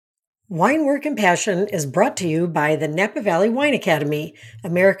Wine Work and Passion is brought to you by the Napa Valley Wine Academy,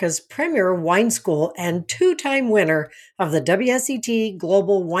 America's premier wine school and two-time winner of the WSET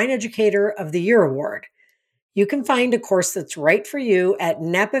Global Wine Educator of the Year Award. You can find a course that's right for you at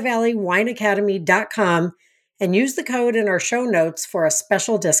napavalleywineacademy.com and use the code in our show notes for a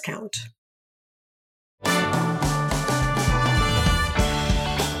special discount.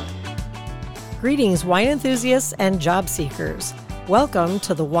 Greetings, wine enthusiasts and job seekers. Welcome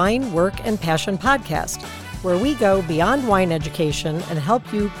to the Wine, Work, and Passion podcast, where we go beyond wine education and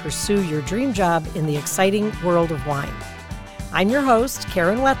help you pursue your dream job in the exciting world of wine. I'm your host,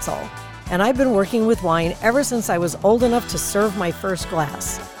 Karen Wetzel, and I've been working with wine ever since I was old enough to serve my first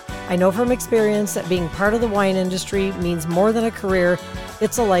glass. I know from experience that being part of the wine industry means more than a career,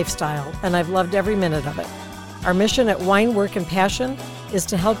 it's a lifestyle, and I've loved every minute of it. Our mission at Wine, Work, and Passion is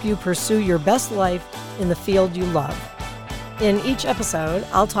to help you pursue your best life in the field you love. In each episode,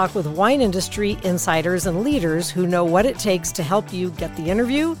 I'll talk with wine industry insiders and leaders who know what it takes to help you get the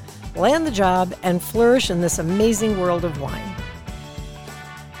interview, land the job, and flourish in this amazing world of wine.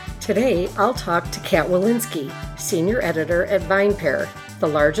 Today, I'll talk to Kat Wilensky, Senior Editor at VinePair, the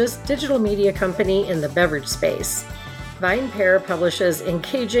largest digital media company in the beverage space. VinePair publishes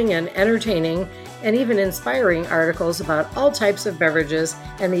engaging and entertaining and even inspiring articles about all types of beverages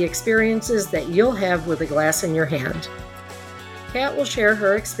and the experiences that you'll have with a glass in your hand. Kat will share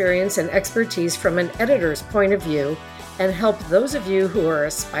her experience and expertise from an editor's point of view and help those of you who are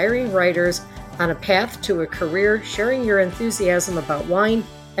aspiring writers on a path to a career sharing your enthusiasm about wine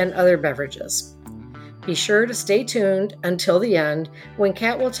and other beverages. Be sure to stay tuned until the end when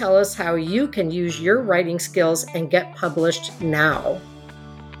Kat will tell us how you can use your writing skills and get published now.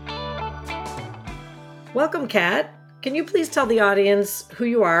 Welcome, Kat. Can you please tell the audience who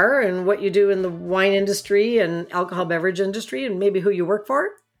you are and what you do in the wine industry and alcohol beverage industry and maybe who you work for?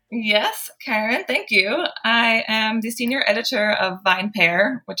 Yes, Karen, thank you. I am the senior editor of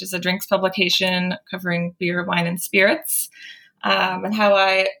VinePair, which is a drinks publication covering beer, wine, and spirits. And how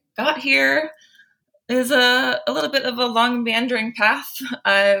I got here is a little bit of a long meandering path.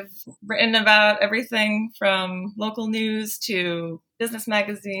 I've written about everything from local news to business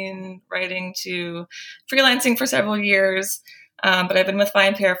magazine writing to freelancing for several years. But I've been with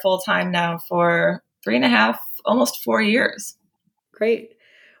VinePair full time now for 3.5, almost 4 years. Great.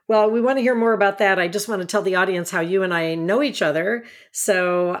 Well, we want to hear more about that. I just want to tell the audience how you and I know each other.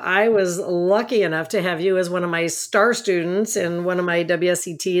 So I was lucky enough to have you as one of my star students in one of my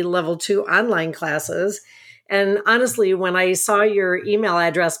WSET Level 2 online classes. And honestly, when I saw your email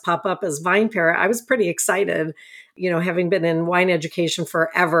address pop up as VinePair, I was pretty excited, having been in wine education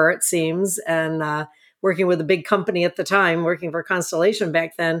forever, it seems, and working with a big company at the time, working for Constellation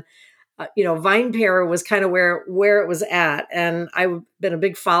back then. VinePair was kind of where it was at. And I've been a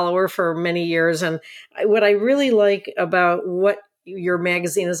big follower for many years. And what I really like about what your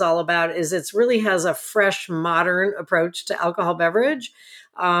magazine is all about is it really has a fresh, modern approach to alcohol beverage.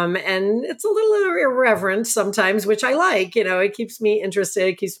 And it's a little irreverent sometimes, which I like. It keeps me interested,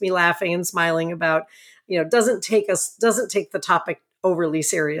 it keeps me laughing and smiling about, doesn't take the topic overly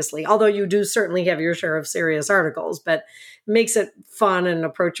seriously, although you do certainly have your share of serious articles, but makes it fun and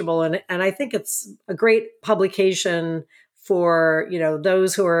approachable. And I think it's a great publication for,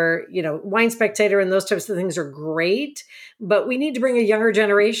 those who are, Wine Spectator and those types of things are great, but we need to bring a younger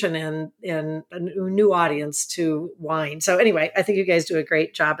generation and a new audience to wine. So anyway, I think you guys do a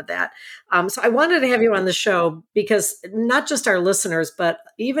great job at that. So I wanted to have you on the show because not just our listeners, but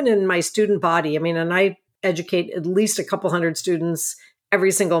even in my student body, and I educate at least a couple hundred students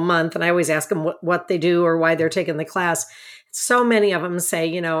every single month. And I always ask them what they do or why they're taking the class. So many of them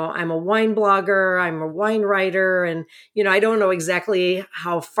say, I'm a wine blogger, I'm a wine writer, and, I don't know exactly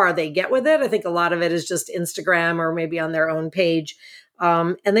how far they get with it. I think a lot of it is just Instagram or maybe on their own page.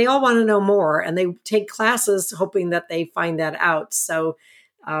 And they all want to know more and they take classes hoping that they find that out. So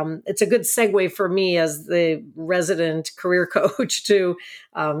it's a good segue for me as the resident career coach to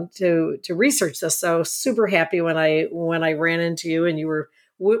research this. So super happy when I ran into you and you were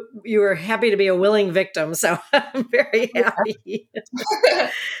happy to be a willing victim. So I'm very happy.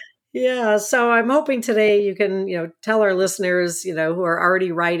 Yeah. So I'm hoping today you can, tell our listeners, who are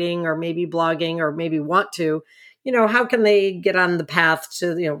already writing or maybe blogging or maybe want to, how can they get on the path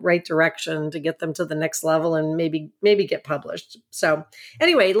to, right direction to get them to the next level and maybe get published. So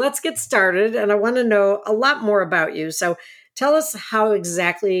anyway, let's get started. And I want to know a lot more about you. So tell us how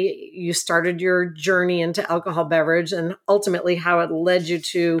exactly you started your journey into alcohol beverage and ultimately how it led you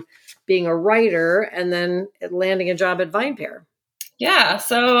to being a writer and then landing a job at VinePair. Yeah,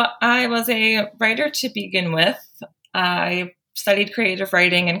 so I was a writer to begin with. I studied creative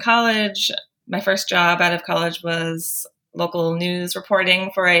writing in college. My first job out of college was local news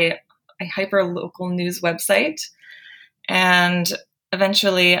reporting for a hyper local news website. And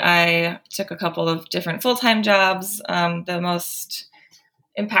eventually I took a couple of different full-time jobs. The most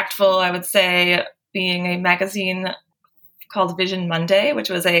impactful, I would say, being a magazine called Vision Monday, which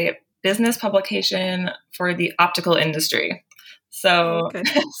was a business publication for the optical industry. So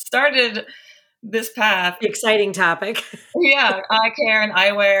started this path. Exciting topic. Yeah, eye care and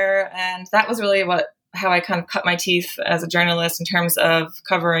eyewear. And that was really how I kind of cut my teeth as a journalist in terms of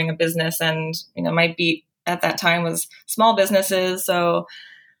covering a business. And, my beat at that time was small businesses. So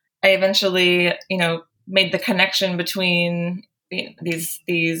I eventually, made the connection between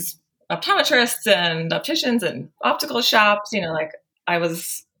these optometrists and opticians and optical shops. I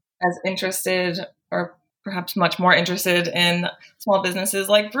was as interested, or perhaps much more interested, in small businesses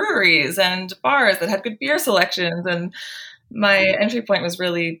like breweries and bars that had good beer selections. And my entry point was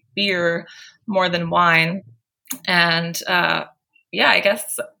really beer more than wine. And I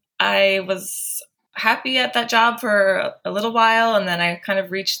guess I was happy at that job for a little while. And then I kind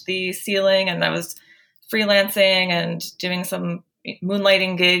of reached the ceiling, and I was freelancing and doing some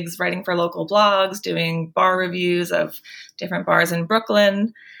moonlighting gigs, writing for local blogs, doing bar reviews of different bars in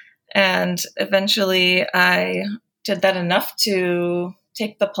Brooklyn. And eventually I did that enough to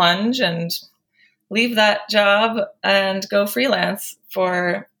take the plunge and leave that job and go freelance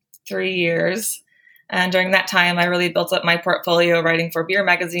for 3 years. And during that time, I really built up my portfolio writing for beer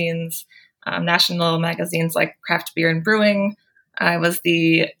magazines, national magazines like Craft Beer and Brewing. I was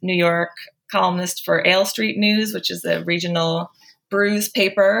the New York columnist for Ale Street News, which is a regional brews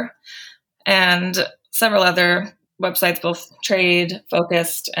paper, and several other websites, both trade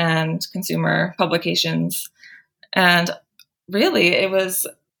focused and consumer publications. And really, it was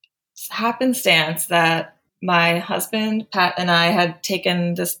happenstance that my husband, Pat, and I had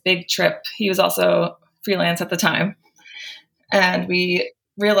taken this big trip. He was also freelance at the time. And we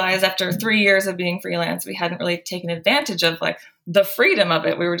realized after 3 years of being freelance, we hadn't really taken advantage of the freedom of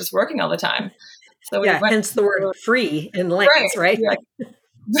it. We were just working all the time. So hence the word free in Lance, right?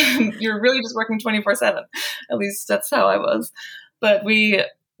 Yeah. You're really just working 24/7. At least that's how I was. But we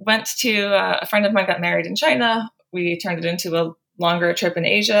went to a friend of mine got married in China. We turned it into a longer trip in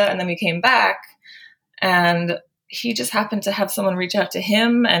Asia, and then we came back, and he just happened to have someone reach out to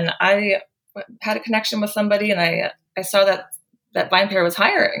him, and I had a connection with somebody, and I saw that VinePair was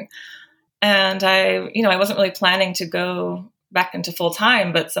hiring, and I wasn't really planning to go back into full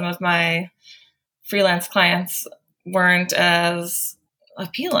time, but some of my freelance clients weren't as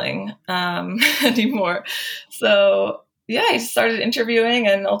appealing anymore. So I started interviewing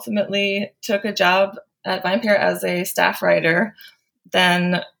and ultimately took a job at VinePair as a staff writer,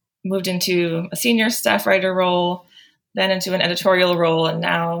 then moved into a senior staff writer role, then into an editorial role, and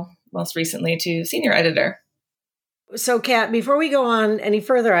now most recently to senior editor. So, Kat, before we go on any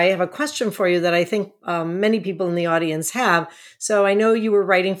further, I have a question for you that I think many people in the audience have. So I know you were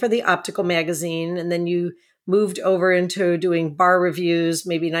writing for the Optical magazine, and then you moved over into doing bar reviews,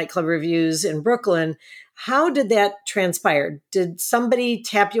 maybe nightclub reviews in Brooklyn. How did that transpire? Did somebody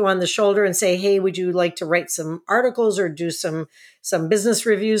tap you on the shoulder and say, hey, would you like to write some articles or do some business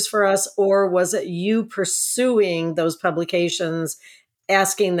reviews for us? Or was it you pursuing those publications,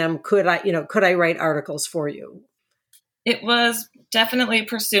 asking them, could I write articles for you? It was definitely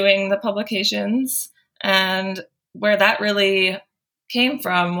pursuing the publications, and where that really came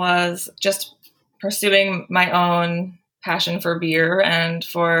from was just pursuing my own passion for beer, and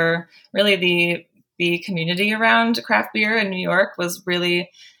for really the community around craft beer in New York was really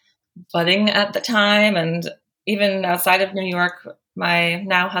budding at the time. And even outside of New York, my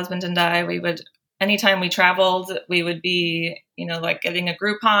now husband and I, anytime we traveled, we would be, getting a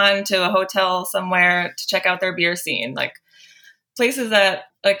Groupon to a hotel somewhere to check out their beer scene, places that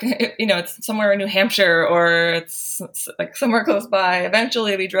it's somewhere in New Hampshire, or it's somewhere close by.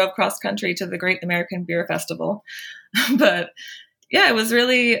 Eventually we drove cross country to the Great American Beer Festival. But it was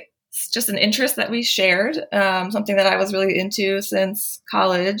really just an interest that we shared, something that I was really into since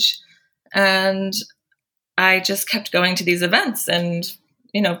college. And I just kept going to these events and,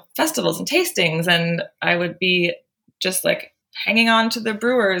 festivals and tastings. And I would be just hanging on to the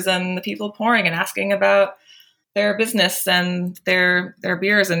brewers and the people pouring and asking about their business and their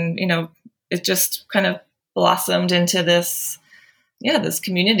beers. And, it just kind of blossomed into this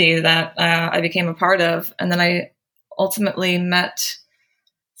community that I became a part of. And then I ultimately met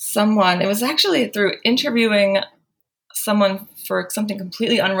someone. It was actually through interviewing someone for something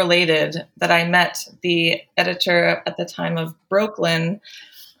completely unrelated that I met the editor at the time of Brooklyn,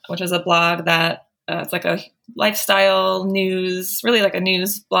 which was a blog that it's like a lifestyle news, really like a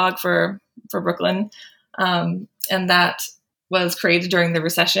news blog for Brooklyn, and that was created during the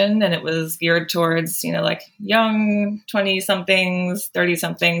recession, and it was geared towards like young 20-somethings,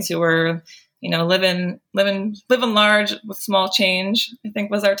 30-somethings who were living large with small change, I think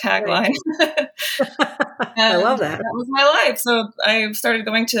was our tagline. Right. I love that. That was my life. So I started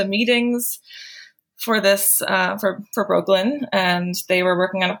going to meetings for this for Brooklyn, and they were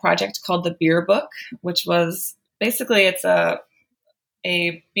working on a project called the Beer Book, which was basically it's a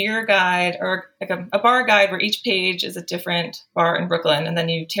beer guide, or like a bar guide where each page is a different bar in Brooklyn, and then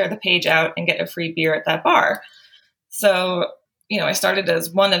you tear the page out and get a free beer at that bar. So I started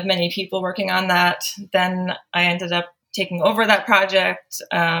as one of many people working on that. Then I ended up taking over that project,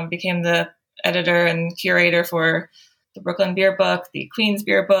 became the editor and curator for the Brooklyn Beer Book, the Queens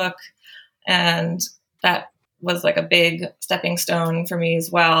Beer Book, and that was like a big stepping stone for me as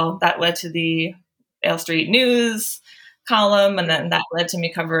well. That led to the Ale Street News column, and then that led to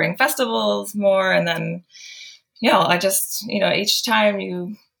me covering festivals more. And then, I just, each time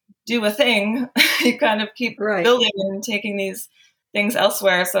you do a thing, you kind of keep building and taking these things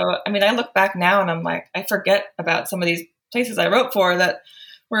elsewhere. So, I mean, I look back now and I'm like, I forget about some of these places I wrote for that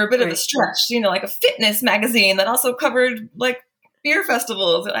were a bit of a stretch, like a fitness magazine that also covered like beer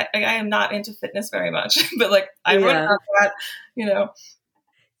festivals. I am not into fitness very much, but like I wrote about that,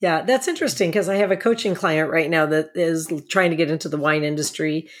 Yeah, that's interesting because I have a coaching client right now that is trying to get into the wine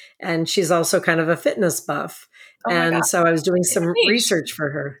industry, and she's also kind of a fitness buff. And so I was doing some research for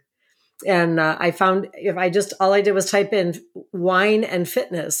her. And I found all I did was type in wine and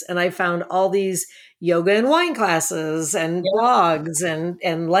fitness, and I found all these yoga and wine classes and blogs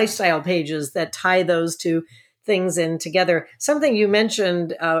and lifestyle pages that tie those two things in together. Something you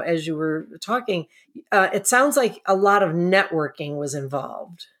mentioned as you were talking, it sounds like a lot of networking was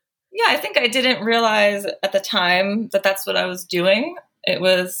involved. Yeah, I think I didn't realize at the time that that's what I was doing. It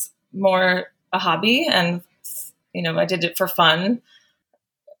was more a hobby, and I did it for fun,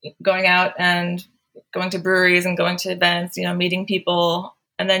 going out and going to breweries and going to events, meeting people.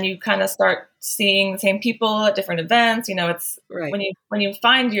 And then you kind of start seeing the same people at different events. It's when you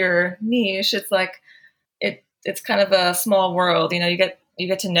find your niche, it's like it's kind of a small world. You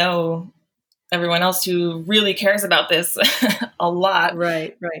get to know everyone else who really cares about this a lot.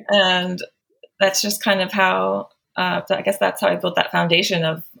 Right. And that's just kind of how I guess that's how I built that foundation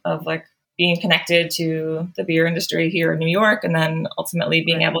of like being connected to the beer industry here in New York, and then ultimately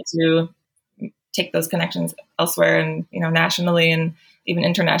being able to take those connections elsewhere and, nationally and even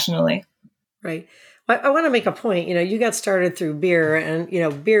internationally. Right. I want to make a point. You got started through beer,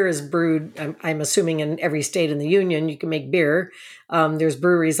 and, beer is brewed, I'm assuming, in every state in the union. You can make beer. There's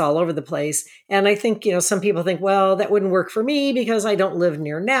breweries all over the place. And I think, some people think, well, that wouldn't work for me because I don't live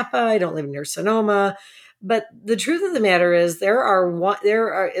near Napa. I don't live near Sonoma. But the truth of the matter is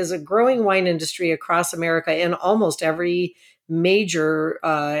there is a growing wine industry across America in almost every major,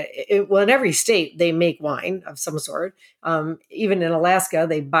 in every state, they make wine of some sort. Even in Alaska,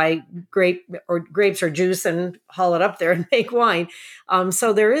 they buy grapes or juice and haul it up there and make wine.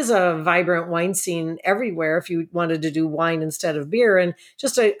 So there is a vibrant wine scene everywhere if you wanted to do wine instead of beer. And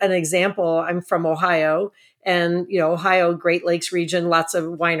just an example, I'm from Ohio. And, Ohio, Great Lakes region, lots of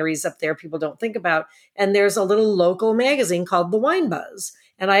wineries up there people don't think about. And there's a little local magazine called The Wine Buzz.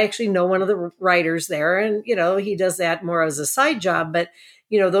 And I actually know one of the writers there. And, he does that more as a side job. But,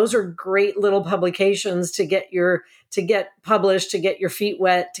 those are great little publications to get published, to get your feet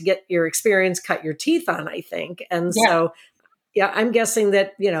wet, to get your experience, cut your teeth on, I think. And so, I'm guessing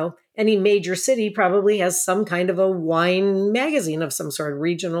that, any major city probably has some kind of a wine magazine of some sort,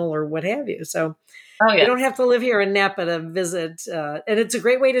 regional or what have you. So you don't have to live here in Napa to visit. And it's a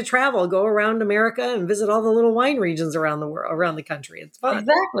great way to travel, go around America and visit all the little wine regions around the world, around the country. It's fun.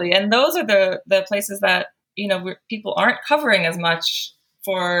 Exactly. And those are the places that, people aren't covering as much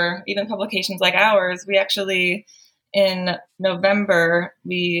for even publications like ours. We actually, in November,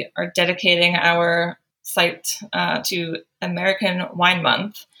 we are dedicating our site to American Wine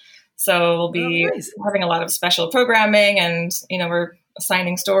Month. So we'll be having a lot of special programming, and, we're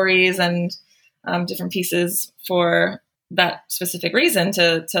assigning stories and different pieces for that specific reason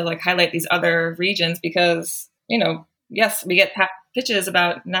to like highlight these other regions, because, yes, we get pitches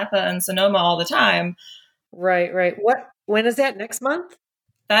about Napa and Sonoma all the time. Right. When is that? Next month?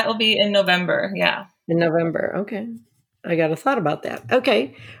 That will be in November. Yeah. In November. Okay. I got a thought about that.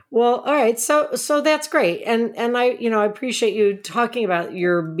 Okay. Well, all right. So that's great. And I, I appreciate you talking about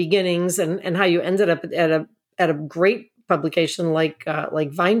your beginnings and how you ended up at a great publication like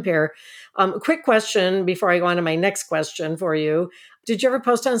VinePair. Quick question before I go on to my next question for you. Did you ever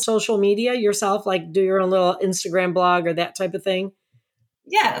post on social media yourself, like do your own little Instagram blog or that type of thing?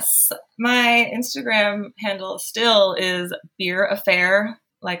 Yes, my Instagram handle still is Beer Affair,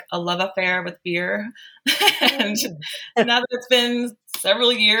 like a love affair with beer. And now that it's been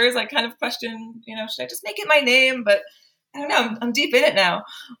several years, I kind of question, should I just make it my name? But I don't know, I'm deep in it now.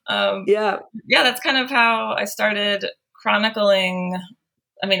 Yeah. Yeah, that's kind of how I started chronicling.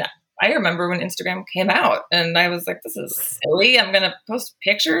 I mean, I remember when Instagram came out and I was like, this is silly. I'm going to post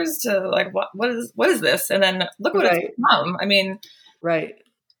pictures to like, what is this? And then look what it's become. I mean, right.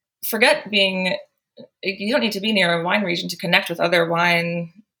 You don't need to be near a wine region to connect with other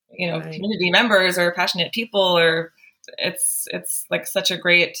wine, community members or passionate people, or it's like such a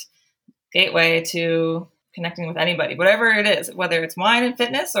great gateway to connecting with anybody, whatever it is, whether it's wine and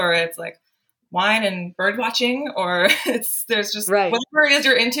fitness or it's like wine and bird watching, or there's just whatever it is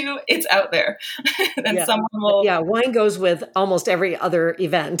you're into, it's out there. And someone will. Yeah, wine goes with almost every other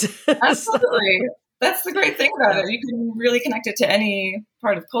event. Absolutely. That's the great thing about it. You can really connect it to any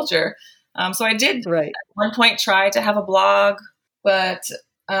part of culture. So I did at one point try to have a blog, but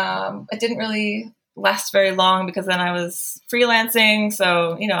it didn't really last very long because then I was freelancing.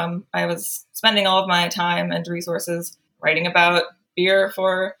 So, I was spending all of my time and resources writing about beer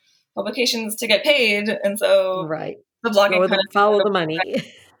for publications to get paid. And so the blogging kind of follow the money.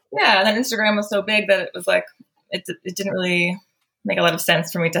 Yeah. And then Instagram was so big that it was like, it didn't really make a lot of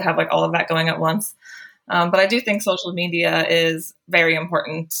sense for me to have like all of that going at once. But I do think social media is very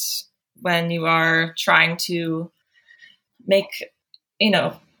important when you are trying to make,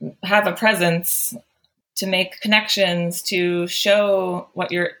 have a presence, to make connections, to show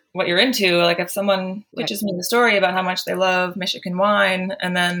what you're into. Like if someone pitches me the story about how much they love Michigan wine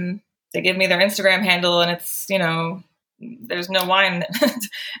and then they give me their Instagram handle and it's, there's no wine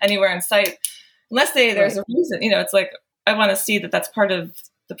anywhere in sight, unless there's a reason, it's like, I want to see that that's part of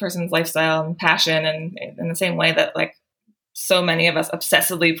the person's lifestyle and passion. And in the same way that like so many of us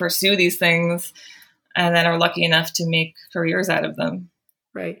obsessively pursue these things and then are lucky enough to make careers out of them.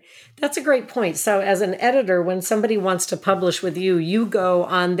 Right. That's a great point. So as an editor, when somebody wants to publish with you, you go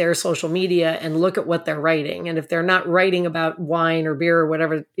on their social media and look at what they're writing. And if they're not writing about wine or beer or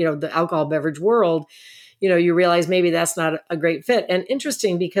whatever, the alcohol beverage world, you realize maybe that's not a great fit. And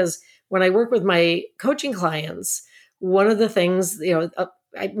interesting, because when I work with my coaching clients, one of the things,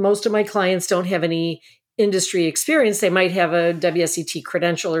 most of my clients don't have any industry experience. They might have a WSET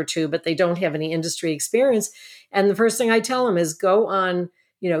credential or two, but they don't have any industry experience. And the first thing I tell them is go on,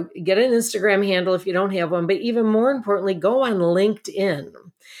 get an Instagram handle if you don't have one, but even more importantly, go on LinkedIn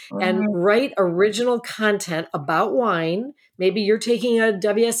and write original content about wine. Maybe you're taking a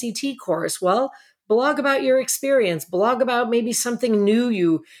WSET course. Well, blog about your experience, blog about maybe something new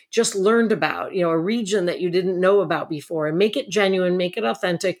you just learned about, a region that you didn't know about before, and make it genuine, make it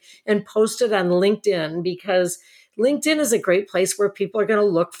authentic, and post it on LinkedIn, because LinkedIn is a great place where people are going to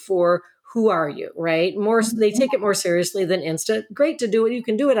look for who are you, right? They take it more seriously than Insta. Great to do it. You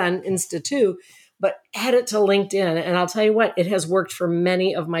can do it on Insta too, but add it to LinkedIn. And I'll tell you what, it has worked for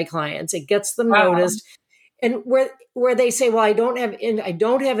many of my clients. It gets them noticed. And where they say, well, I don't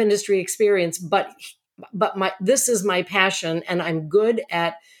have industry experience, but this is my passion, and I'm good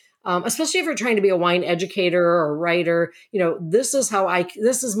at, especially if you're trying to be a wine educator or a writer, this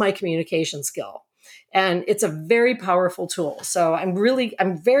is my communication skill, and it's a very powerful tool. So I'm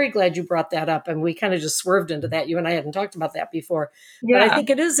very glad you brought that up, and we kind of just swerved into that. You and I hadn't talked about that before, but I think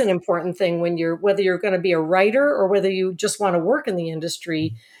it is an important thing whether you're going to be a writer or whether you just want to work in the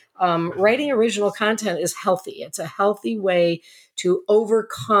industry. Writing original content is healthy. It's a healthy way to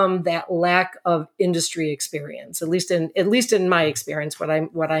overcome that lack of industry experience, at least in my experience, what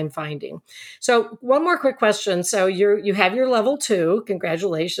I'm finding. So one more quick question. So you have your level 2.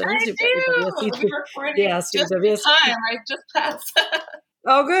 Congratulations. I do. Yes, just in time. I just passed.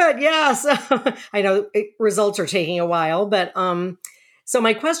 Oh, good. Yes. I know results are taking a while, but so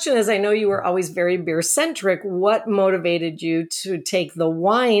my question is, I know you were always very beer centric. What motivated you to take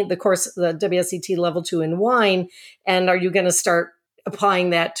the course, the WSET level 2 in wine? And are you going to start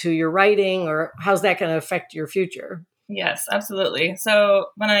applying that to your writing, or how's that going to affect your future? Yes, absolutely. So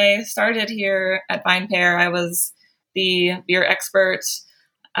when I started here at VinePair, I was the beer expert.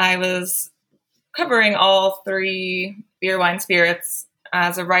 I was covering all 3 beer, wine, spirits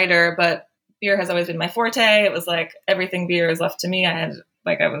as a writer, but beer has always been my forte. It was like everything beer is left to me.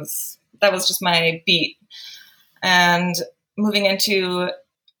 That was just my beat. And moving into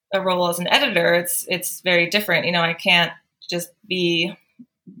a role as an editor, it's very different. I can't just be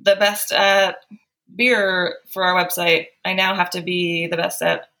the best at beer for our website. I now have to be the best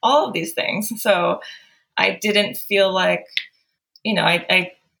at all of these things. So I didn't feel like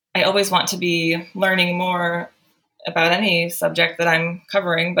I always want to be learning more about any subject that I'm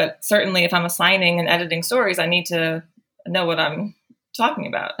covering, but certainly if I'm assigning and editing stories, I need to know what I'm talking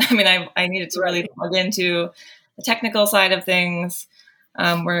about. I mean, I needed to really plug into the technical side of things,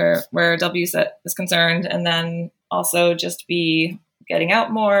 where WSET is concerned, and then also just be getting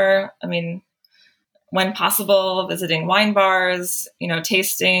out more. I mean, when possible, visiting wine bars,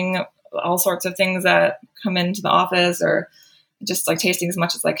 tasting all sorts of things that come into the office, or just like tasting as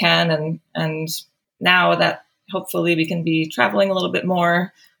much as I can. And now that hopefully we can be traveling a little bit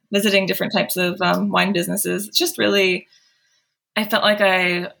more, visiting different types of wine businesses, it's just really, I felt like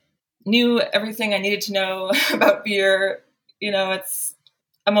I knew everything I needed to know about beer.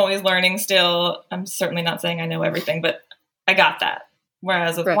 I'm always learning still. I'm certainly not saying I know everything, but I got that.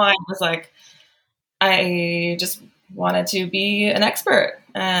 Whereas with wine, it was like, I just wanted to be an expert.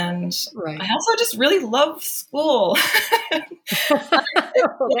 And I also just really love school. That's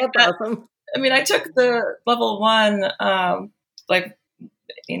awesome. I mean, I took the level 1,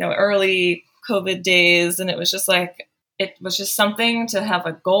 early COVID days, and it was just like, it was just something to have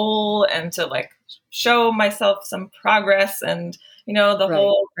a goal and to like show myself some progress. And, the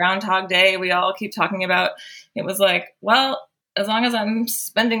whole Groundhog Day we all keep talking about, it was like, well, as long as I'm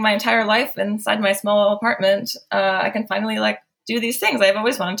spending my entire life inside my small apartment, I can finally like do these things. I've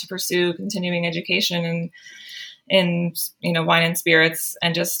always wanted to pursue continuing education in wine and spirits,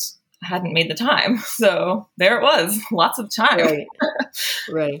 and just hadn't made the time. So there it was, lots of time.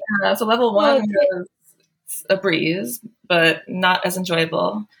 Right. So level 1 was a breeze, but not as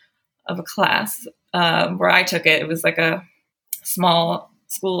enjoyable of a class. Where I took it, it was like a small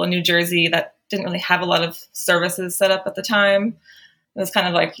school in New Jersey that didn't really have a lot of services set up at the time. It was kind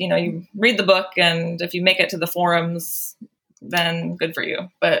of like, you read the book, and if you make it to the forums, then good for you.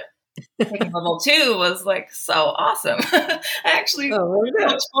 But taking level 2 was like so awesome. I actually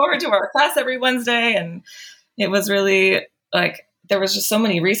looked forward to our class every Wednesday, and it was really like, there was just so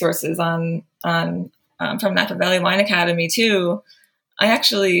many resources on from Napa Valley Wine Academy too. I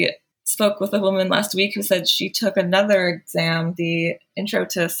actually spoke with a woman last week who said she took another exam, the Intro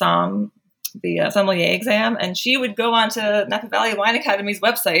to Somm, the sommelier exam, and she would go onto Napa Valley Wine Academy's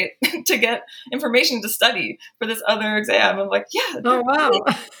website to get information to study for this other exam. I'm like, yeah. Oh, wow.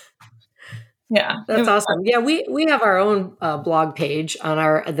 Yeah. That's awesome. Yeah, we have our own blog page on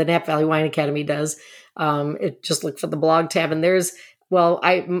the Napa Valley Wine Academy does. Just look for the blog tab, and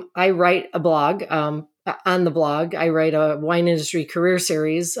I write a blog. On the blog, I write a wine industry career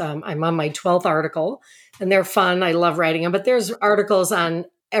series. I'm on my 12th article, and they're fun. I love writing them, but there's articles on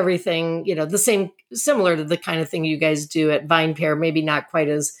everything, the same, similar to the kind of thing you guys do at VinePair, maybe not quite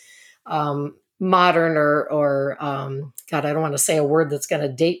as modern or God, I don't want to say a word that's going to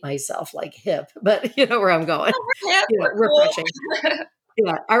date myself, like hip, but you know where I'm going. Refreshing.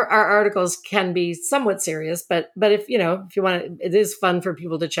 Yeah, our articles can be somewhat serious, but if you want to, it is fun for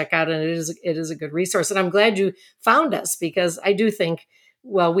people to check out, and it is a good resource. And I'm glad you found us, because I do think,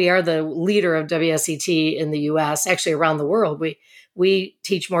 well, we are the leader of WSET in the U.S., actually around the world. We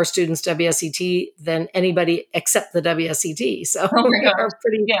teach more students WSET than anybody except the WSET. So we are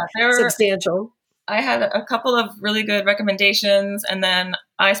pretty substantial. I had a couple of really good recommendations, and then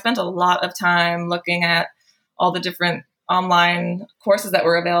I spent a lot of time looking at all the different online courses that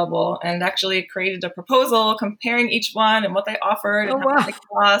were available, and actually created a proposal comparing each one and what they offered and how much they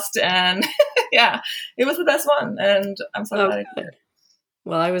cost. And yeah, it was the best one. And I'm so glad I did it.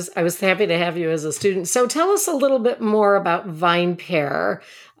 Well, I was happy to have you as a student. So tell us a little bit more about VinePair.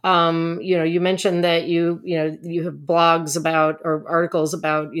 You mentioned that you have blogs about, or articles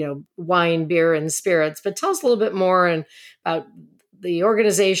about, wine, beer, and spirits, but tell us a little bit more about the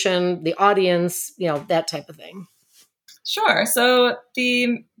organization, the audience, that type of thing. Sure. So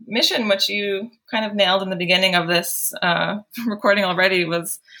the mission, which you kind of nailed in the beginning of this recording already,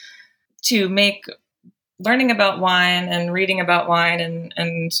 was to make learning about wine and reading about wine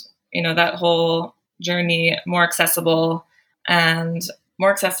and that whole journey more accessible, and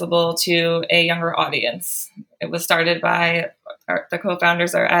more accessible to a younger audience. It was started by the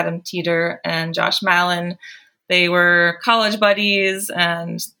co-founders are Adam Teeter and Josh Malin. They were college buddies,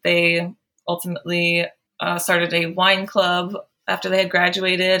 and they ultimately started a wine club after they had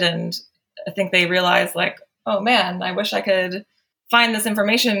graduated. And I think they realized, like, oh man, I wish I could find this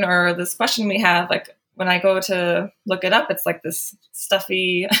information or this question we have. Like, when I go to look it up, it's like this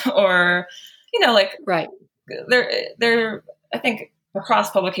stuffy or, right. They're, I think across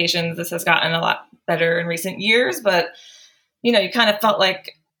publications, this has gotten a lot better in recent years, but, you kind of felt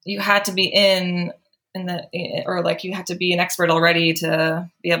like you had to be or like you had to be an expert already to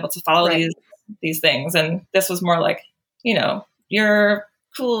be able to follow these things. And this was more like, your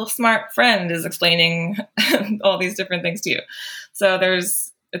cool, smart friend is explaining all these different things to you. So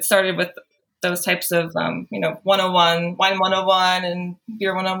it started with those types of, 101, wine 101 and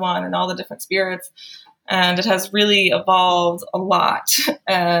beer 101 and all the different spirits. And it has really evolved a lot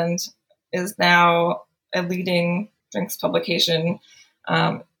and is now a leading drinks publication,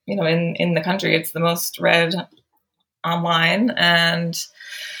 in the country. It's the most read online, and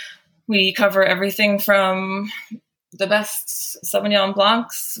we cover everything from the best Sauvignon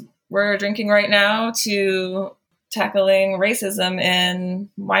Blancs we're drinking right now to tackling racism in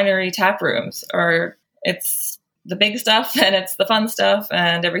winery tap rooms, or it's the big stuff and it's the fun stuff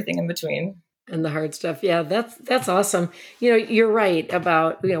and everything in between. And the hard stuff. Yeah, that's awesome. You're right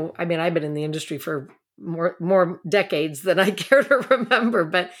about, I've been in the industry for more decades than I care to remember,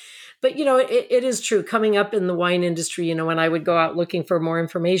 but it is true. Coming up in the wine industry, when I would go out looking for more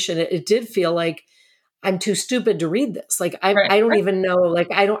information, it did feel like I'm too stupid to read this. Like I don't even know, like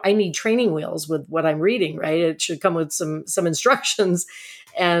I need training wheels with what I'm reading, right? It should come with some instructions.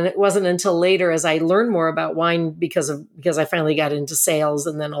 And it wasn't until later, as I learned more about wine, because I finally got into sales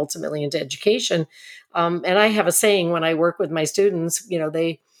and then ultimately into education. And I have a saying when I work with my students,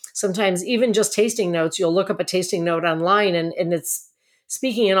 they sometimes, even just tasting notes, you'll look up a tasting note online and it's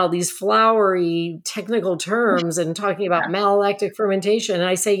speaking in all these flowery technical terms and talking about malolactic fermentation. And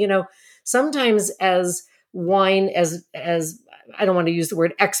I say, sometimes as wine, as I don't want to use the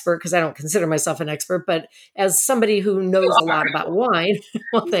word expert because I don't consider myself an expert, but as somebody who knows a lot about wine,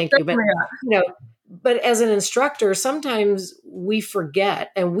 well, thank you. But, but as an instructor, sometimes we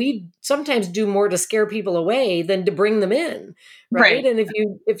forget, and we sometimes do more to scare people away than to bring them in. Right. And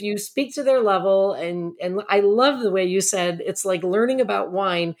if you speak to their level, and I love the way you said, it's like learning about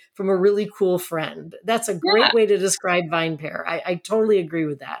wine from a really cool friend. That's a great way to describe VinePair. I totally agree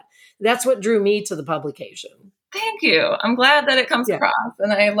with that. That's what drew me to the publication. Thank you. I'm glad that it comes across,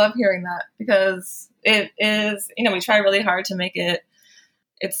 and I love hearing that, because it is, we try really hard to make it,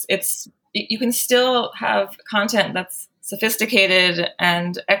 you can still have content that's sophisticated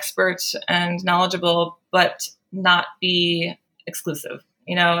and expert and knowledgeable, but not be exclusive,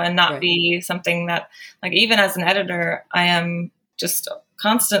 and not be something that, like, even as an editor, I am just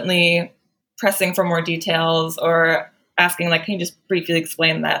constantly pressing for more details or asking, like, can you just briefly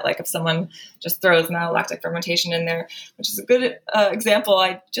explain that? Like, if someone just throws malolactic fermentation in there, which is a good example.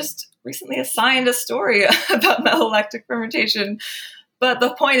 I just recently assigned a story about malolactic fermentation, but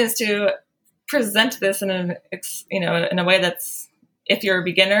the point is to present this in a way that's, if you're a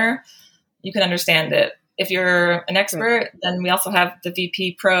beginner, you can understand it. If you're an expert, then we also have the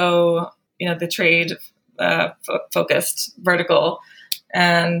VP Pro, the trade focused vertical,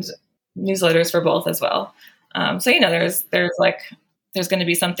 and newsletters for both as well. So there's going to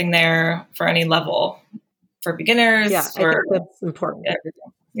be something there for any level, for beginners. Yeah, I think that's important. Everything.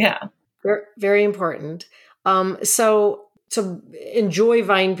 Yeah, very, very important. So to enjoy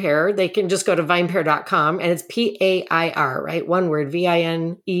VinePair, they can just go to vinepair.com, and it's PAIR, right? One word,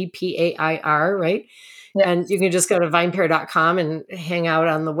 VINEPAIR, right? Yes. And you can just go to vinepair.com and hang out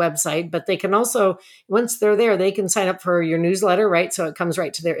on the website. But they can also, once they're there, they can sign up for your newsletter, right? So it comes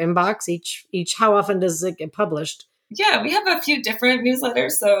right to their inbox. Each, how often does it get published? Yeah, we have a few different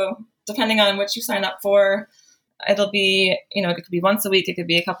newsletters. So depending on what you sign up for, it'll be, it could be once a week, it could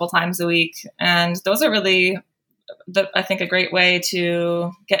be a couple times a week. And those are really, I think, a great way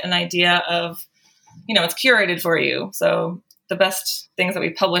to get an idea of, it's curated for you. So the best things that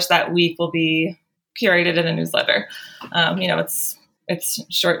we publish that week will be curated in a newsletter. It's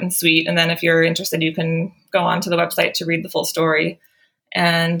short and sweet. And then if you're interested, you can go on to the website to read the full story.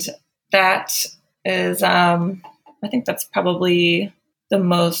 And that is, I think that's probably the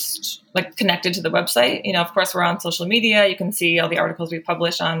most connected to the website. Of course, we're on social media. You can see all the articles we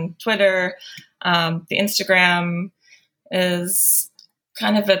publish on Twitter. The Instagram is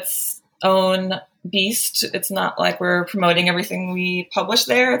kind of its own beast. It's not like we're promoting everything we publish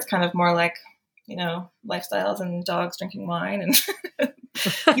there. It's kind of more like, lifestyles and dogs drinking wine. And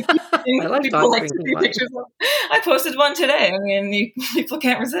I like dogs drinking wine. I posted one today. I mean, people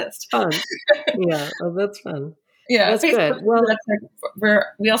can't resist. Fun. Yeah, that's fun. Yeah, that's good. Well,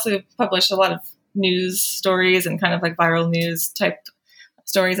 we also publish a lot of news stories and kind of like viral news type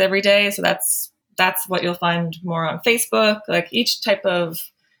stories every day. So that's what you'll find more on Facebook. Like, each type of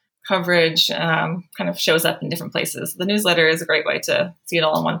coverage kind of shows up in different places. The newsletter is a great way to see it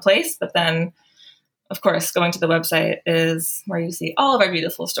all in one place, but then, of course, going to the website is where you see all of our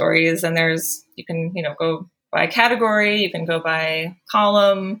beautiful stories. And you can go by category, you can go by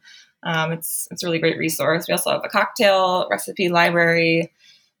column. It's a really great resource. We also have a cocktail recipe library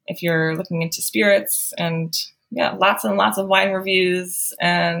if you're looking into spirits and lots and lots of wine reviews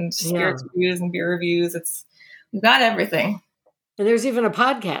and spirits reviews and beer reviews. We've got everything. And there's even a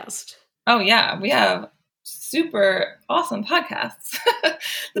podcast. Oh yeah, we have super awesome podcasts.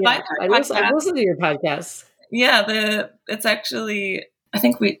 I listen to your podcasts. Yeah, it's actually, I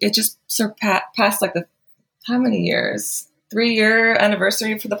think it just surpassed like how many years? 3-year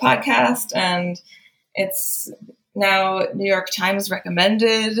anniversary for the podcast, and it's now New York Times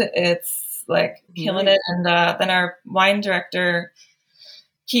recommended. It's like killing it. And then our wine director,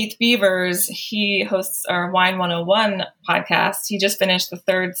 Keith Beavers, he hosts our Wine 101 podcast. He just finished the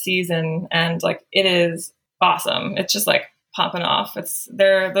 3rd season, and like it is awesome. It's just like popping off. Those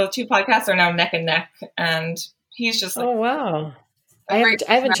 2 podcasts are now neck and neck, and he's just like, oh wow. I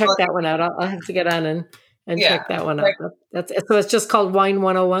haven't checked that one out. I'll have to get on and check that one out. So it's just called Wine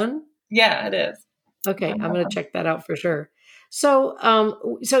 101? Yeah, it is. Okay, I'm going to check that out for sure. So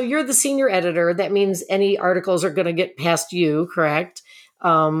so you're the senior editor. That means any articles are going to get past you, correct?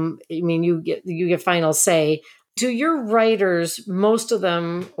 I mean, you get final say. Do your writers, most of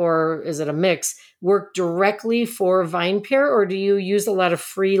them, or is it a mix, work directly for VinePair, or do you use a lot of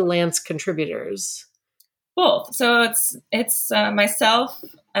freelance contributors? Both. So it's myself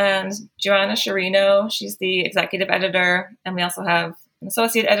and Joanna Sciarrino. She's the executive editor, and we also have an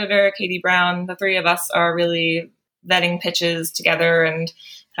associate editor, Katie Brown. The 3 of us are really vetting pitches together and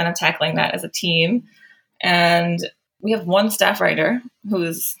kind of tackling that as a team. And we have 1 staff writer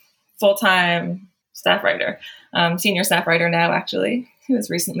who's full-time staff writer, senior staff writer now, actually, who was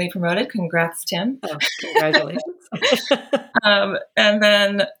recently promoted. Congrats, Tim. Oh, congratulations. And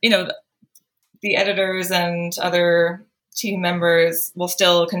then, the editors and other team members will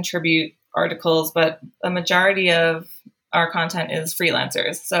still contribute articles, but a majority of our content is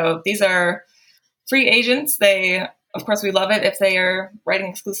freelancers. So these are free agents. Of course, we love it if they are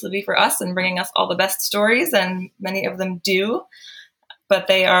writing exclusively for us and bringing us all the best stories, and many of them do. But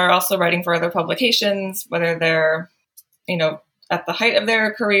they are also writing for other publications, whether they're, at the height of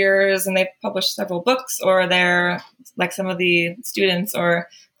their careers and they've published several books, or they're like some of the students or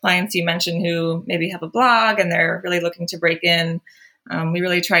clients you mentioned who maybe have a blog and they're really looking to break in. We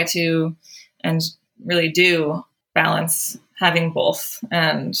really try to, and really do, balance having both,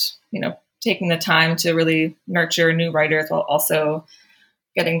 and taking the time to really nurture new writers while also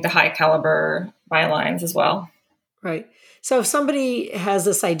getting the high caliber bylines as well. Right. So if somebody has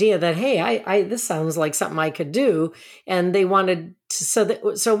this idea that, hey, I this sounds like something I could do, and they wanted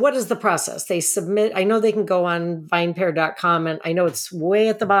to, so what is the process? They submit. I know they can go on vinepair.com, and I know it's way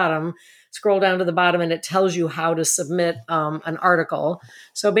at the bottom. Scroll down to the bottom, and it tells you how to submit an article.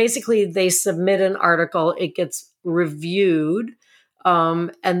 So basically, they submit an article, it gets reviewed,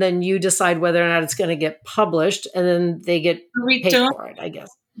 and then you decide whether or not it's going to get published, and then they get paid for it, I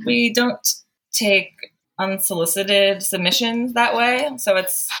guess. We don't take unsolicited submissions that way. So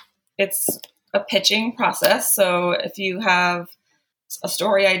it's a pitching process. So if you have a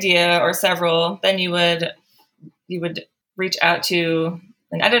story idea or several, then you would reach out to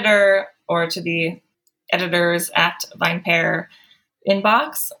an editor or to the editors at VinePair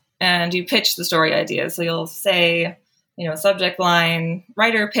inbox, and you pitch the story ideas. So you'll say, subject line,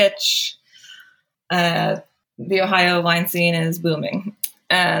 writer pitch, the Ohio wine scene is booming.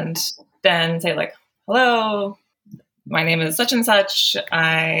 And then say like, hello, my name is such and such.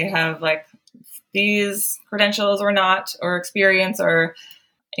 I have like these credentials or not, or experience, or,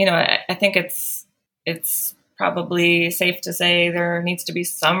 I think it's probably safe to say there needs to be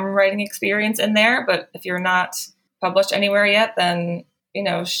some writing experience in there. But if you're not published anywhere yet, then,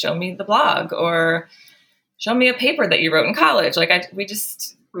 show me the blog or show me a paper that you wrote in college. Like we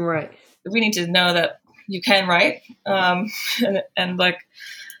need to know that you can write. And like,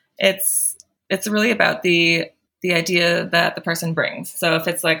 it's really about the idea that the person brings. So if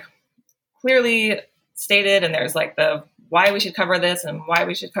it's like clearly stated, and there's like the why we should cover this and why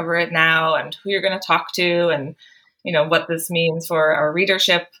we should cover it now, and who you're going to talk to, and what this means for our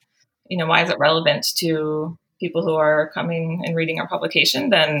readership, why is it relevant to people who are coming and reading our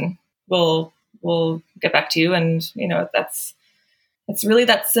publication, then we'll get back to you. And it's really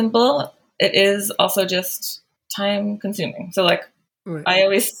that simple. It is also just time consuming. So like, right. I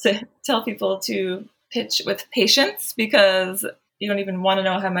always tell people to pitch with patience, because you don't even want to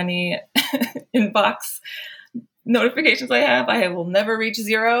know how many inbox notifications I have. I will never reach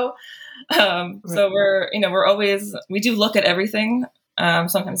 0. Right. So we do look at everything.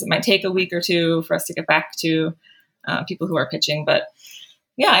 Sometimes it might take a week or 2 for us to get back to people who are pitching. But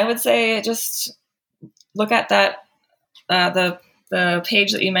yeah, I would say just look at that, the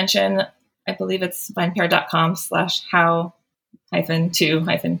page that you mentioned. I believe it's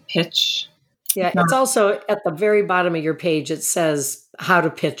vinepair.com/how-to-pitch. Yeah, it's also at the very bottom of your page, it says how to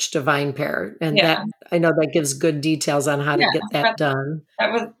pitch to VinePair. And Yeah. that, I know that gives good details on how to get that done.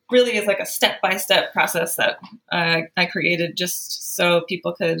 That was really is like a step-by-step process that I created just so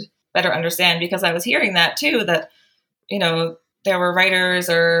people could better understand, because I was hearing that too, that, there were writers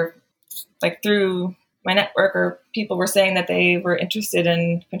or like through my network or people were saying that they were interested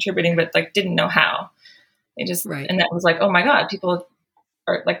in contributing, but like didn't know how. They just, and that was like, oh my God, people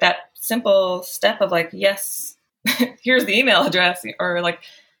are like that simple step of like, yes, here's the email address, or like,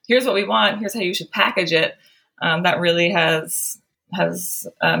 here's what we want. Here's how you should package it. That really has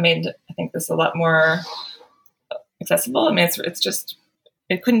made, I think, this a lot more accessible. I mean,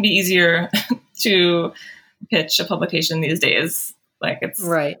 it couldn't be easier to pitch a publication these days. Like it's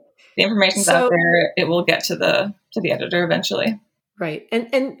the information's out there. It will get to the editor eventually. Right.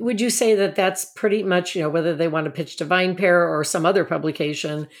 And would you say that that's pretty much, whether they want to pitch to VinePair or some other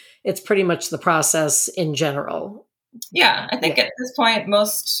publication, it's pretty much the process in general? Yeah. I think at this point,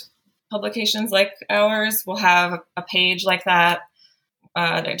 most publications like ours will have a page like that,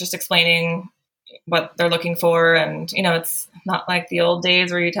 just explaining what they're looking for. And, it's not like the old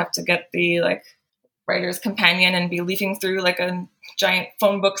days where you'd have to get the like writer's companion and be leafing through like a giant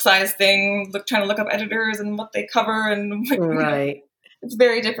phone book size thing, trying to look up editors and what they cover. And it's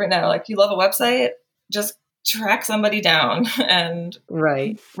very different now. Like you love a website, just track somebody down and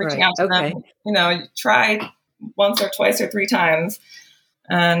reaching out to them, try once or twice or three times.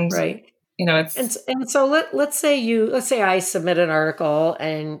 And, it's, and so let's say I submit an article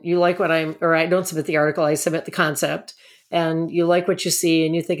and you like or I don't submit the article, I submit the concept and you like what you see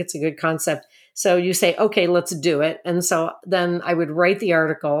and you think it's a good concept. So you say, okay, let's do it. And so then I would write the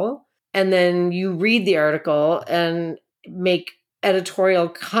article and then you read the article and make editorial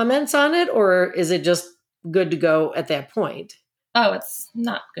comments on it, or is it just good to go at that point? Oh, it's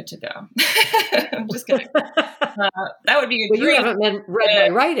not good to go. I'm just kidding. That would be a dream. You haven't read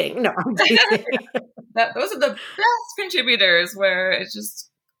my writing. No. Those are the best contributors where it's just,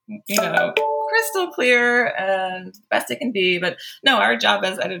 crystal clear and best it can be. But no, our job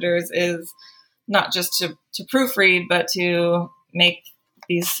as editors is not just to proofread, but to make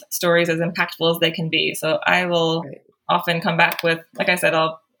these stories as impactful as they can be. So I will often come back with, like I said,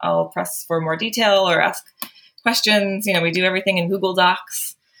 I'll press for more detail or ask questions. We do everything in Google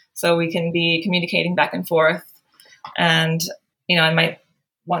Docs, so we can be communicating back and forth. And, I might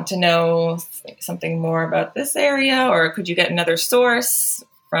want to know something more about this area, or could you get another source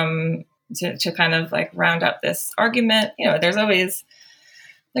to kind of like round out this argument? There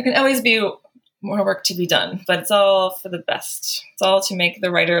can always be more work to be done, but it's all for the best. It's all to make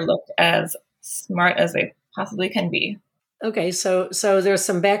the writer look as smart as they possibly can be. Okay, so there's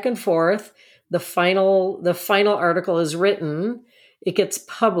some back and forth. The final article is written. It gets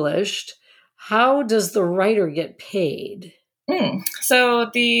published. How does the writer get paid? So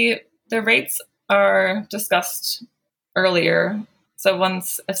the rates are discussed earlier. So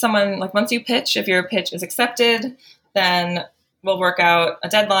once you pitch, if your pitch is accepted, then we'll work out a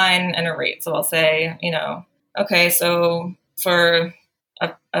deadline and a rate. So I'll say, okay, so for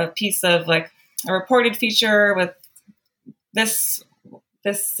a piece of like a reported feature with this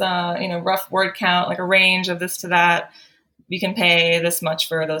rough word count, like a range of this to that, you can pay this much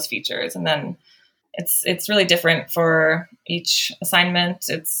for those features. And then it's really different for each assignment.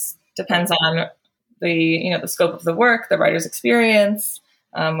 It depends on the scope of the work, the writer's experience,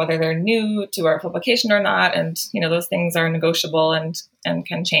 whether they're new to our publication or not. And, those things are negotiable and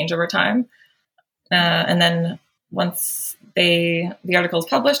can change over time. And then once the article is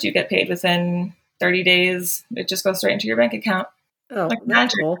published, you get paid within 30 days. It just goes straight into your bank account. Oh, like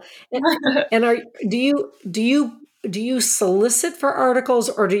that's cool. And do you solicit for articles,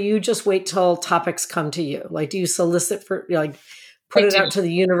 or do you just wait till topics come to you? Like, do you solicit for put it out to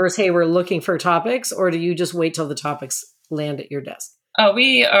the universe? Hey, we're looking for topics, or do you just wait till the topics land at your desk? Oh,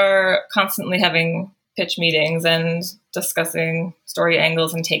 we are constantly having pitch meetings and discussing story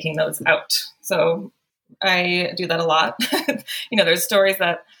angles and taking those out. So I do that a lot. There's stories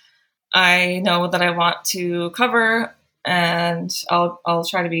that I know that I want to cover, and I'll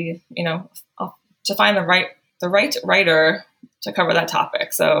try to be, to find the right writer to cover that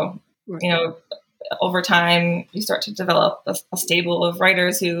topic. So, over time you start to develop a stable of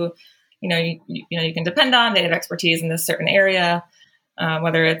writers who, you can depend on. They have expertise in this certain area,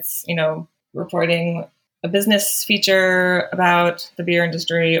 whether it's, reporting a business feature about the beer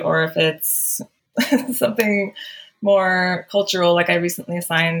industry, or if it's something more cultural. Like I recently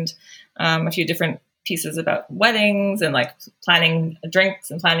assigned a few different pieces about weddings and like planning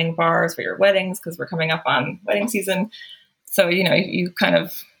drinks and planning bars for your weddings, because we're coming up on wedding season. So, you kind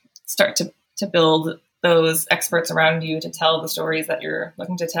of start to to build those experts around you to tell the stories that you're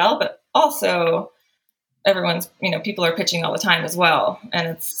looking to tell, but also people are pitching all the time as well. And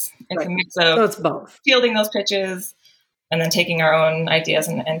it's Right. a mix of So it's both. fielding those pitches and then taking our own ideas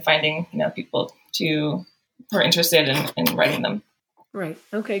and finding, people who are interested in writing them. Right.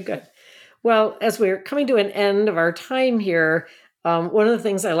 Okay, good. Well, as we're coming to an end of our time here, one of the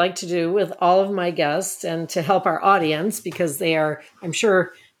things I like to do with all of my guests and to help our audience, because they are, I'm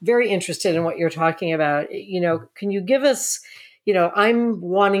sure, very interested in what you're talking about, can you give us, I'm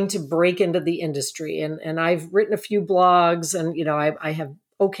wanting to break into the industry and I've written a few blogs and, I have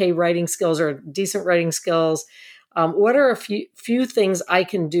okay writing skills or decent writing skills. What are a few things I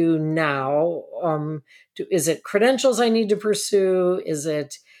can do now? Is it credentials I need to pursue? Is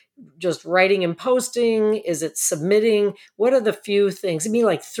it just writing and posting? Is it submitting? What are the few things? Give me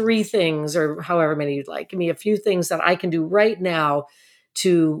like 3 things or however many you'd like. Give me a few things that I can do right now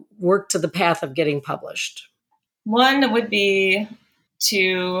to work to the path of getting published. One would be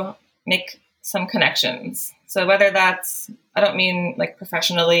to make some connections. So whether that's, I don't mean like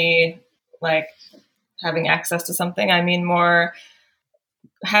professionally, like having access to something. I mean more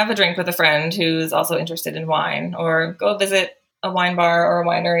have a drink with a friend who's also interested in wine, or go visit a wine bar or a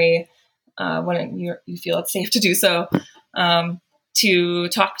winery when you feel it's safe to do so, to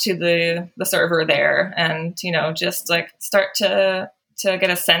talk to the server there and, just like start to get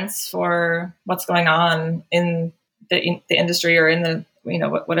a sense for what's going on in the industry or in the,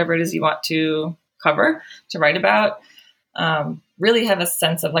 whatever it is you want to cover, to write about. Really have a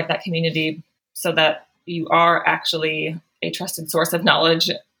sense of like that community so that you are actually a trusted source of knowledge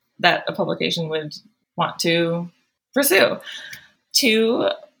that a publication would want to pursue. 2,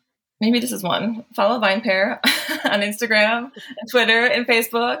 maybe this is 1, follow VinePair on Instagram and Twitter and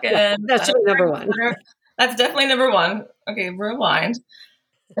Facebook. And that's number 1. That's definitely number 1. Okay, rewind.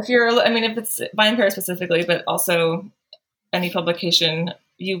 If it's VinePair specifically, but also any publication,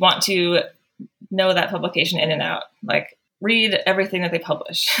 you want to know that publication in and out. Like, read everything that they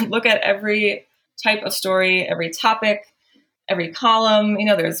publish. Look at every type of story, every topic, every column.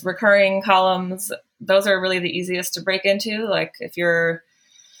 There's recurring columns. Those are really the easiest to break into. Like if you're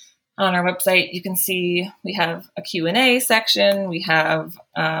on our website, you can see we have a Q&A section. We have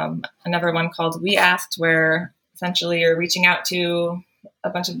another one called We Asked, where essentially you're reaching out to a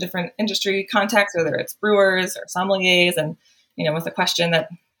bunch of different industry contacts, whether it's brewers or sommeliers, and, with a question that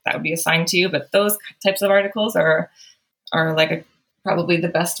would be assigned to you. But those types of articles are like probably the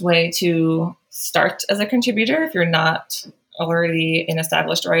best way to start as a contributor if you're not already an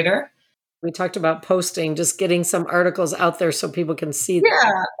established writer. We talked about posting, just getting some articles out there so people can see them.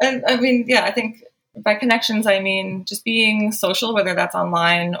 Yeah. And I think by connections, I mean just being social, whether that's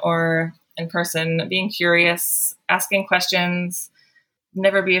online or in person, being curious, asking questions,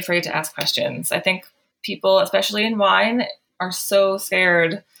 never be afraid to ask questions. I think people, especially in wine, are so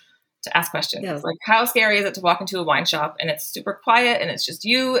scared to ask questions. Yeah. Like, how scary is it to walk into a wine shop and it's super quiet and it's just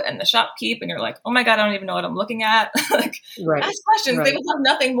you and the shopkeep and you're like, oh my God, I don't even know what I'm looking at. Like, right. Ask questions. Right. They will have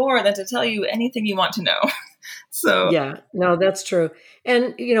nothing more than to tell you anything you want to know. So yeah, no, that's true.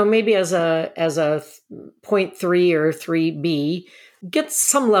 And, maybe as a 0.3 or 3B, get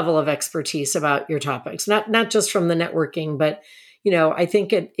some level of expertise about your topics, not just from the networking, but I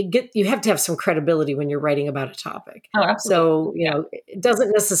think you have to have some credibility when you're writing about a topic. Oh, absolutely. So, it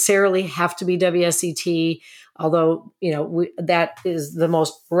doesn't necessarily have to be WSET, although, that is the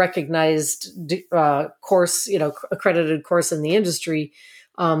most recognized course, accredited course in the industry.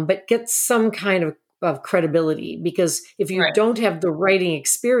 But get some kind of credibility, because if you Right. don't have the writing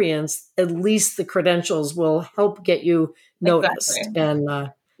experience, at least the credentials will help get you noticed. Exactly.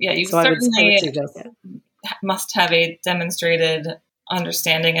 And you so certainly I would suggest that. Must have a demonstrated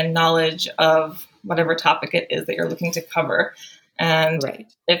understanding and knowledge of whatever topic it is that you're looking to cover. And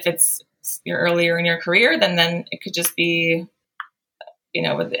right. If you're earlier in your career, then it could just be,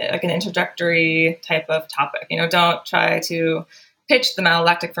 with like an introductory type of topic. Don't try to pitch the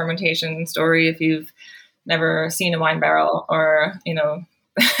malolactic fermentation story if you've never seen a wine barrel or,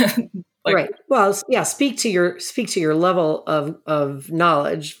 right. Well, yeah, speak to your level of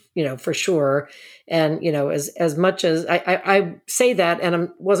knowledge, for sure. And, as much as I say that, and I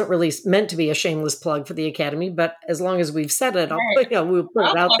wasn't really meant to be a shameless plug for the Academy, but as long as we've said it, we'll put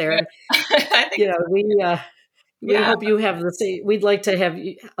it out there. I think we hope you have the same. We'd like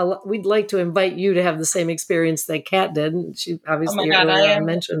to invite you to have the same experience that Kat did. She obviously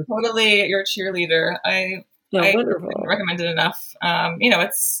mentioned. Totally your cheerleader. I wonderful. Couldn't recommend it enough.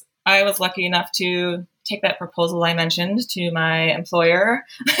 I was lucky enough to take that proposal I mentioned to my employer,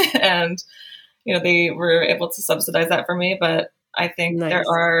 and they were able to subsidize that for me. But I think there Nice.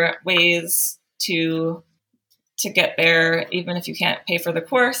 are ways to get there, even if you can't pay for the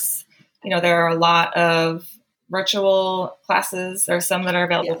course. There are a lot of virtual classes. There are some that are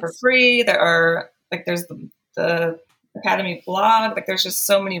available for free. There's the Academy blog. There's just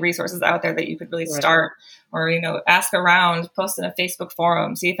so many resources out there that you could really start, or, ask around, post in a Facebook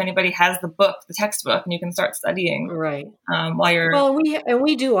forum, see if anybody has the book, the textbook, and you can start studying. Right. While you're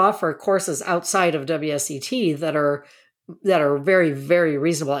we do offer courses outside of WSET that are very, very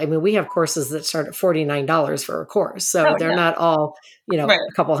reasonable. I mean, we have courses that start at $49 for a course. So they're not all, a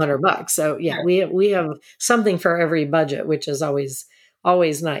couple $100. So we have something for every budget, which is always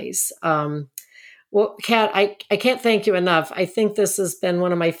nice. Well, Kat, I can't thank you enough. I think this has been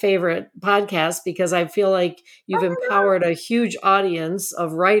one of my favorite podcasts because I feel like you've empowered a huge audience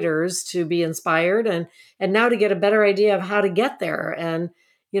of writers to be inspired and now to get a better idea of how to get there. And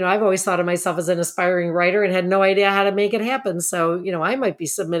I've always thought of myself as an aspiring writer and had no idea how to make it happen. So, I might be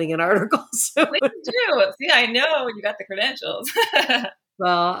submitting an article soon. Please do. See, I know you got the credentials.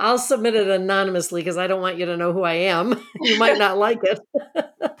 Well, I'll submit it anonymously because I don't want you to know who I am. You might not like it.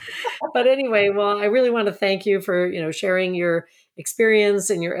 But anyway, well, I really want to thank you for, sharing your experience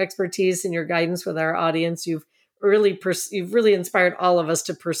and your expertise and your guidance with our audience. You've really inspired all of us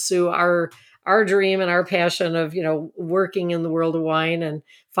to pursue our dream and our passion of, working in the world of wine and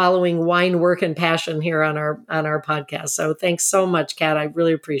following wine work and passion here on our podcast. So thanks so much, Kat. I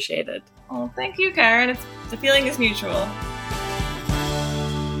really appreciate it. Oh, thank you, Karen. The feeling is mutual.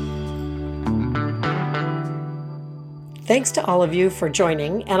 Thanks to all of you for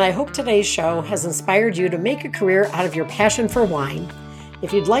joining, and I hope today's show has inspired you to make a career out of your passion for wine.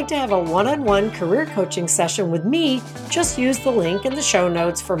 If you'd like to have a one-on-one career coaching session with me, just use the link in the show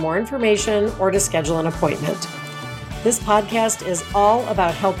notes for more information or to schedule an appointment. This podcast is all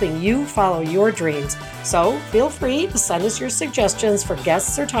about helping you follow your dreams, so feel free to send us your suggestions for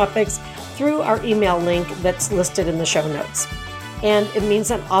guests or topics through our email link that's listed in the show notes. And it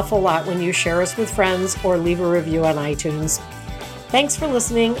means an awful lot when you share us with friends or leave a review on iTunes. Thanks for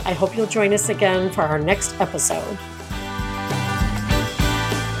listening. I hope you'll join us again for our next episode.